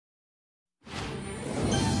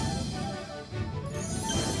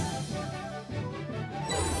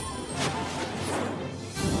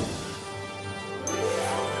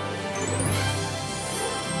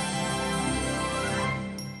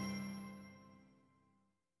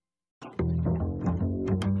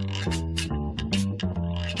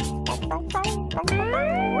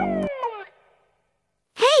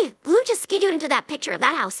to that picture of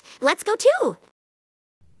that house. Let's go too.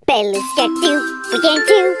 Let's get to, we can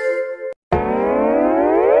do.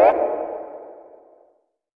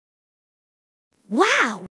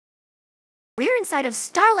 Wow! We're inside of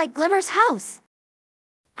Starlight Glimmer's house.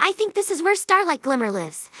 I think this is where Starlight Glimmer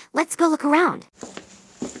lives. Let's go look around.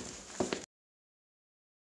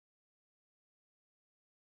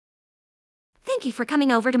 Thank you for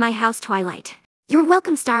coming over to my house, Twilight. You're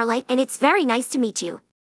welcome, Starlight, and it's very nice to meet you.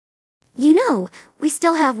 You know, we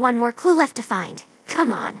still have one more clue left to find.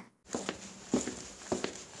 Come on. A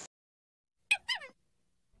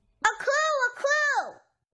clue!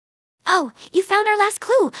 Oh, you found our last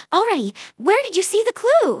clue already. Where did you see the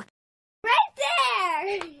clue? Right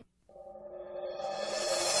there!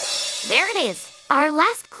 There it is, our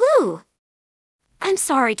last clue. I'm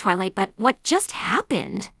sorry, Twilight, but what just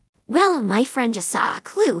happened? Well, my friend just saw a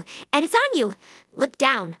clue, and it's on you. Look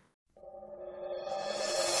down.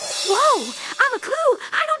 Whoa! I'm a clue!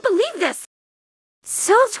 I don't believe this!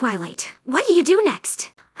 So, Twilight, what do you do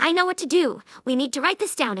next? I know what to do. We need to write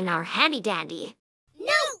this down in our handy-dandy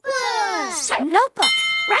notebook,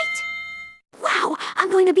 right? Wow,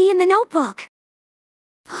 I'm going to be in the notebook.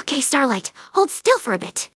 Okay, Starlight, hold still for a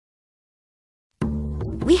bit.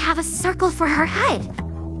 We have a circle for her head,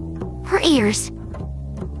 her ears,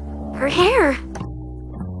 her hair,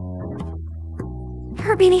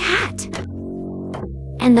 her beanie hat,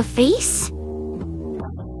 and the face.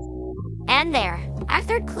 And there, our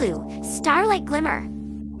third clue, Starlight Glimmer.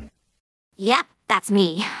 Yep, that's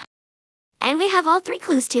me. And we have all 3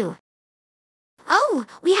 clues too. Oh,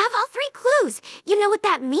 we have all 3 clues. You know what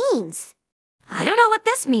that means? I don't know what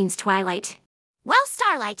this means, Twilight. Well,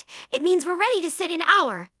 Starlight, it means we're ready to sit in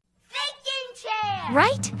our Thinking chair!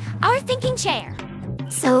 right? Our thinking chair.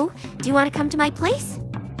 So, do you want to come to my place?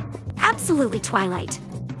 Absolutely, Twilight.